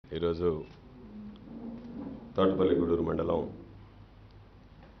ఈరోజు తోటపల్లిగూడూరు మండలం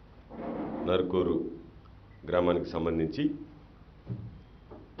నరుకూరు గ్రామానికి సంబంధించి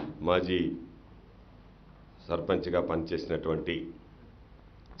మాజీ సర్పంచ్గా పనిచేసినటువంటి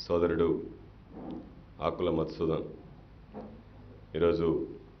సోదరుడు ఆకుల మధుసూదన్ ఈరోజు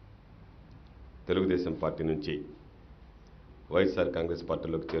తెలుగుదేశం పార్టీ నుంచి వైఎస్ఆర్ కాంగ్రెస్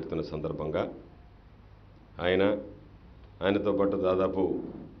పార్టీలోకి చేరుతున్న సందర్భంగా ఆయనతో పాటు దాదాపు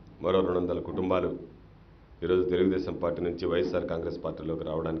మరో 200 కుటుంబాలు ఈరోజు తెలుగుదేశం పార్టీ నుంచి వైఎస్ఆర్ కాంగ్రెస్ పార్టీలోకి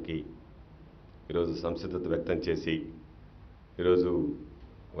రావడానికి ఈరోజు సంసిద్ధత వ్యక్తం చేసి ఈరోజు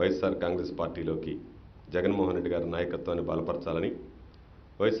వైఎస్ఆర్ కాంగ్రెస్ పార్టీలోకి జగన్మోహన్ రెడ్డి గారి నాయకత్వాన్ని బలపరచాలని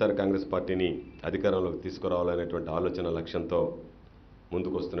వైఎస్ఆర్ కాంగ్రెస్ పార్టీని అధికారంలోకి తీసుకురావాలనేటువంటి ఆలోచన లక్ష్యంతో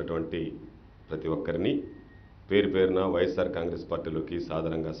ముందుకు వస్తున్నటువంటి ప్రతి ఒక్కరిని పేరు పేరున వైఎస్ఆర్ కాంగ్రెస్ పార్టీలోకి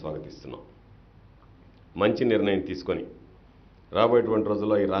సాదరంగా స్వాగతిస్తున్నాం. మంచి నిర్ణయం తీసుకొని రాబోయేటువంటి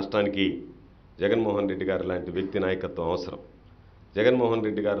రోజుల్లో ఈ రాష్ట్రానికి జగన్మోహన్ రెడ్డి గారు లాంటి వ్యక్తి నాయకత్వం అవసరం. జగన్మోహన్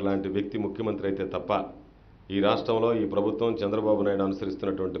రెడ్డి గారు లాంటి వ్యక్తి ముఖ్యమంత్రి అయితే తప్ప ఈ రాష్ట్రంలో ఈ ప్రభుత్వం చంద్రబాబు నాయుడు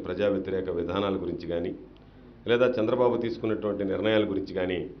అనుసరిస్తున్నటువంటి ప్రజా వ్యతిరేక విధానాల గురించి కానీ లేదా చంద్రబాబు తీసుకున్నటువంటి నిర్ణయాల గురించి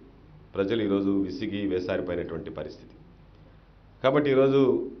కానీ ప్రజలు ఈరోజు విసిగి వేసారిపోయినటువంటి పరిస్థితి. కాబట్టి ఈరోజు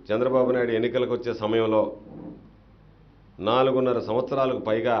చంద్రబాబు నాయుడు ఎన్నికలకు వచ్చే సమయంలో 4.5 సంవత్సరాలకు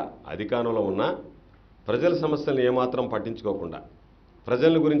పైగా అధికారంలో ఉన్న ప్రజల సమస్యలను ఏమాత్రం పట్టించుకోకుండా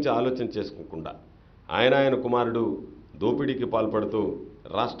ప్రజల గురించి ఆలోచన చేసుకోకుండా ఆయన కుమారుడు దోపిడీకి పాల్పడుతూ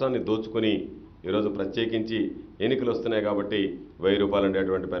రాష్ట్రాన్ని దోచుకొని ఈరోజు ప్రత్యేకించి ఎన్నికలు వస్తున్నాయి కాబట్టి 1000 రూపాయలు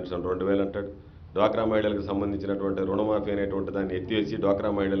అనేటువంటి పెన్షన్ 2000 అంటాడు. డ్వాక్రా మహిళలకు సంబంధించినటువంటి రుణమాఫీ అనేటువంటి దాన్ని ఎత్తివేసి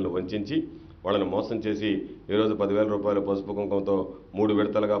డ్వాక్రా మహిళలను వంచి వాళ్ళని మోసం చేసి ఈరోజు 10,000 రూపాయలు పసుపు కుంకంతో 3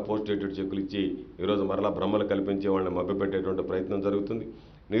 విడతలుగా పోస్ట్ డేటెడ్ చెక్కులు ఇచ్చి ఈరోజు మరలా భ్రమలు కల్పించి వాళ్ళని మభ్యపెట్టేటువంటి ప్రయత్నం జరుగుతుంది.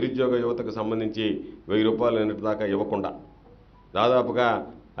 నిరుద్యోగ యువతకు సంబంధించి 1000 రూపాయలు నిన్నటి దాకా ఇవ్వకుండా దాదాపుగా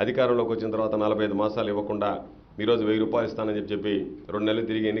అధికారంలోకి వచ్చిన తర్వాత 45 మాసాలు ఇవ్వకుండా ఈరోజు 1000 రూపాయలు ఇస్తానని చెప్పి 2 నెలలు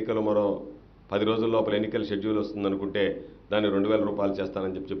తిరిగి ఎన్నికలు మరో 10 రోజుల లోపల ఎన్నికల షెడ్యూల్ వస్తుందనుకుంటే దాన్ని 2000 రూపాయలు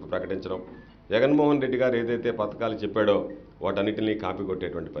చేస్తానని చెప్పి ప్రకటించడం. జగన్మోహన్ రెడ్డి గారు ఏదైతే పథకాలు చెప్పాడో వాటన్నిటినీ కాపీ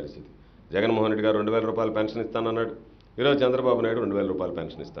కొట్టేటువంటి పరిస్థితి. జగన్మోహన్ రెడ్డి గారు 2000 రూపాయలు పెన్షన్ ఇస్తానన్నాడు. ఈరోజు చంద్రబాబు నాయుడు 2000 రూపాయలు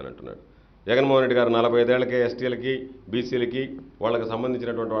పెన్షన్ ఇస్తానంటున్నాడు. జగన్మోహన్ రెడ్డి గారు 45 ఏళ్లకే ఎస్టీలకి బీసీలకి వాళ్ళకి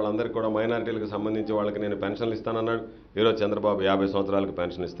సంబంధించినటువంటి వాళ్ళందరికీ కూడా మైనారిటీలకు సంబంధించి వాళ్ళకి నేను పెన్షన్లు ఇస్తానన్నాడు. ఈరోజు చంద్రబాబు 50 సంవత్సరాలకు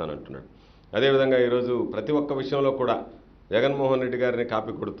పెన్షన్ ఇస్తానంటున్నాడు. అదేవిధంగా ఈరోజు ప్రతి ఒక్క విషయంలో కూడా జగన్మోహన్ రెడ్డి గారిని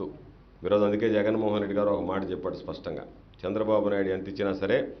కాపీ కొడుతూ ఈరోజు అందుకే జగన్మోహన్ రెడ్డి గారు ఒక మాట చెప్పాడు స్పష్టంగా, చంద్రబాబు నాయుడు ఎంత ఇచ్చినా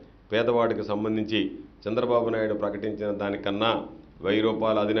సరే పేదవాడికి సంబంధించి చంద్రబాబు నాయుడు ప్రకటించిన దానికన్నా 1000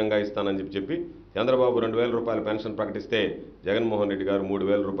 రూపాయలు అదనంగా ఇస్తానని చెప్పి చంద్రబాబు 2000 రూపాయల పెన్షన్ ప్రకటిస్తే జగన్మోహన్ రెడ్డి గారు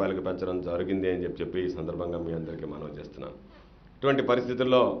 3000 రూపాయలకు పెంచడం జరిగింది అని చెప్పి ఈ సందర్భంగా మీ అందరికీ మనవి చేస్తున్నాను. ఇటువంటి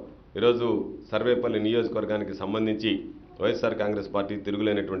పరిస్థితుల్లో ఈరోజు సర్వేపల్లి నియోజకవర్గానికి సంబంధించి వైఎస్ఆర్ కాంగ్రెస్ పార్టీ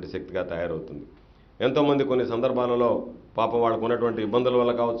తిరుగులేనటువంటి శక్తిగా తయారవుతుంది. ఎంతోమంది కొన్ని సందర్భాలలో పాపం వాళ్ళకు ఉన్నటువంటి ఇబ్బందుల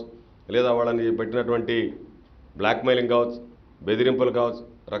వల్ల కావచ్చు, లేదా వాళ్ళని పెట్టినటువంటి బ్లాక్మెయిలింగ్ కావచ్చు, బెదిరింపులు కావచ్చు,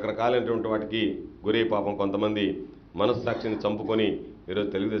 రకరకాలైనటువంటి వాటికి గురై పాపం కొంతమంది మనస్సాక్షిని చంపుకొని ఈరోజు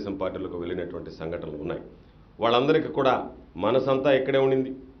తెలుగుదేశం పార్టీలకు వెళ్ళినటువంటి సంఘటనలు ఉన్నాయి. వాళ్ళందరికీ కూడా మనసంతా ఇక్కడే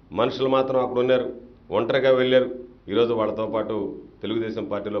ఉండింది, మనుషులు మాత్రం అక్కడ ఉన్నారు, ఒంటరిగా వెళ్ళారు. ఈరోజు వాళ్ళతో పాటు తెలుగుదేశం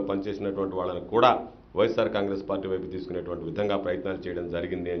పార్టీలో పనిచేసినటువంటి వాళ్ళని కూడా వైఎస్ఆర్ కాంగ్రెస్ పార్టీ వైపు తీసుకునేటువంటి విధంగా ప్రయత్నాలు చేయడం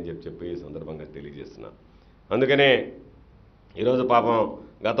జరిగింది అని చెప్పి ఈ సందర్భంగా తెలియజేస్తున్నాను. అందుకనే ఈరోజు పాపం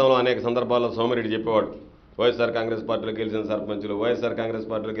గతంలో అనేక సందర్భాల్లో సోమిరెడ్డి చెప్పేవాడు, వైఎస్ఆర్ కాంగ్రెస్ పార్టీలో గెలిచిన సర్పంచులు, వైఎస్ఆర్ కాంగ్రెస్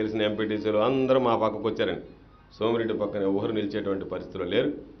పార్టీలో గెలిచిన ఎంపీటీసీలు అందరూ మా పక్కకు వచ్చారని. సోమిరెడ్డి పక్కన ఎవరు నిలిచేటువంటి పరిస్థితులు లేరు.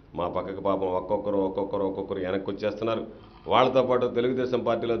 మా పక్కకు పాపం ఒక్కొక్కరు వెనక్కి వచ్చేస్తున్నారు. వాళ్ళతో పాటు తెలుగుదేశం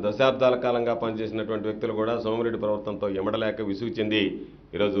పార్టీలో దశాబ్దాల కాలంగా పనిచేసినటువంటి వ్యక్తులు కూడా సోమిరెడ్డి ప్రవర్తనతో ఎమడలేక విసుగు చెంది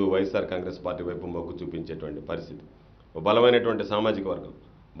ఈరోజు వైఎస్ఆర్ కాంగ్రెస్ పార్టీ వైపు మొగ్గు చూపించేటువంటి పరిస్థితి. బలమైనటువంటి సామాజిక వర్గం,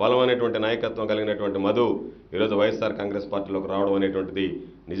 బలమైనటువంటి నాయకత్వం కలిగినటువంటి మధు ఈరోజు వైఎస్ఆర్ కాంగ్రెస్ పార్టీలోకి రావడం అనేటువంటిది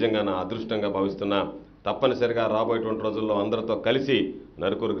నిజంగా నా అదృష్టంగా భావిస్తున్నా. తప్పనిసరిగా రాబోయేటువంటి రోజుల్లో అందరితో కలిసి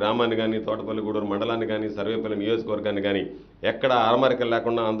నరుకూరు గ్రామాన్ని కానీ, తోటపల్లిగూడూరు మండలాన్ని కానీ, సర్వేపల్లి నియోజకవర్గాన్ని కానీ ఎక్కడ అరమరికలు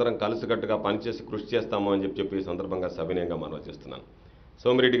లేకుండా అందరం కలిసికట్టుగా పనిచేసి కృషి చేస్తాము అని చెప్పి ఈ సందర్భంగా సవినయంగా మనవి చేస్తున్నాను.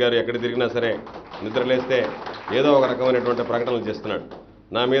 సోమిరెడ్డి గారు ఎక్కడ తిరిగినా సరే నిద్రలేస్తే ఏదో ఒక రకమైనటువంటి ప్రకటనలు చేస్తున్నాడు.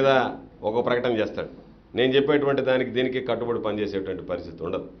 నా మీద ఒక ప్రకటన చేస్తాడు. నేను చెప్పేటువంటి దానికి దీనికి కట్టుబడి పనిచేసేటువంటి పరిస్థితి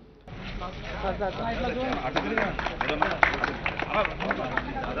ఉండదు.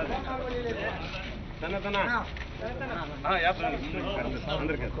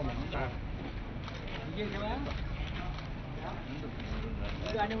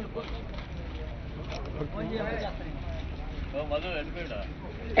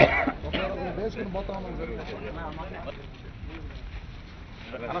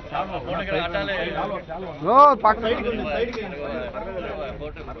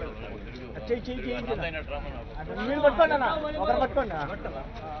 మీరు పట్టుకోండి అన్న, ఒకరు పట్టుకోండి.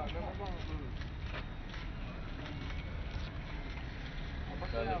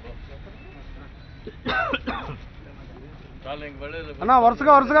 అన్న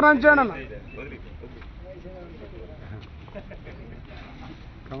వరుసగా రన్ చేయండి అన్న.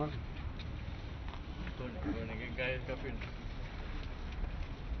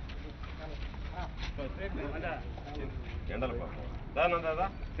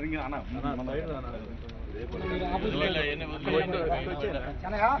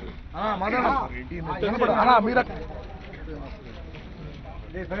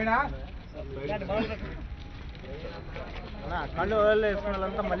 కళ్ళు వేసుకున్న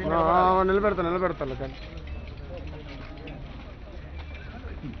వాళ్ళంతా మళ్ళీ నిలబెడతాను కానీ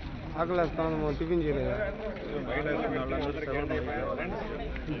ఆకలేస్తాను, టిఫిన్ చేయలేదు.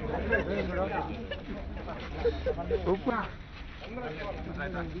 ఉప్పు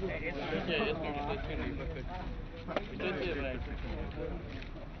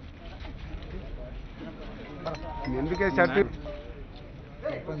ఎందుకే షర్ట్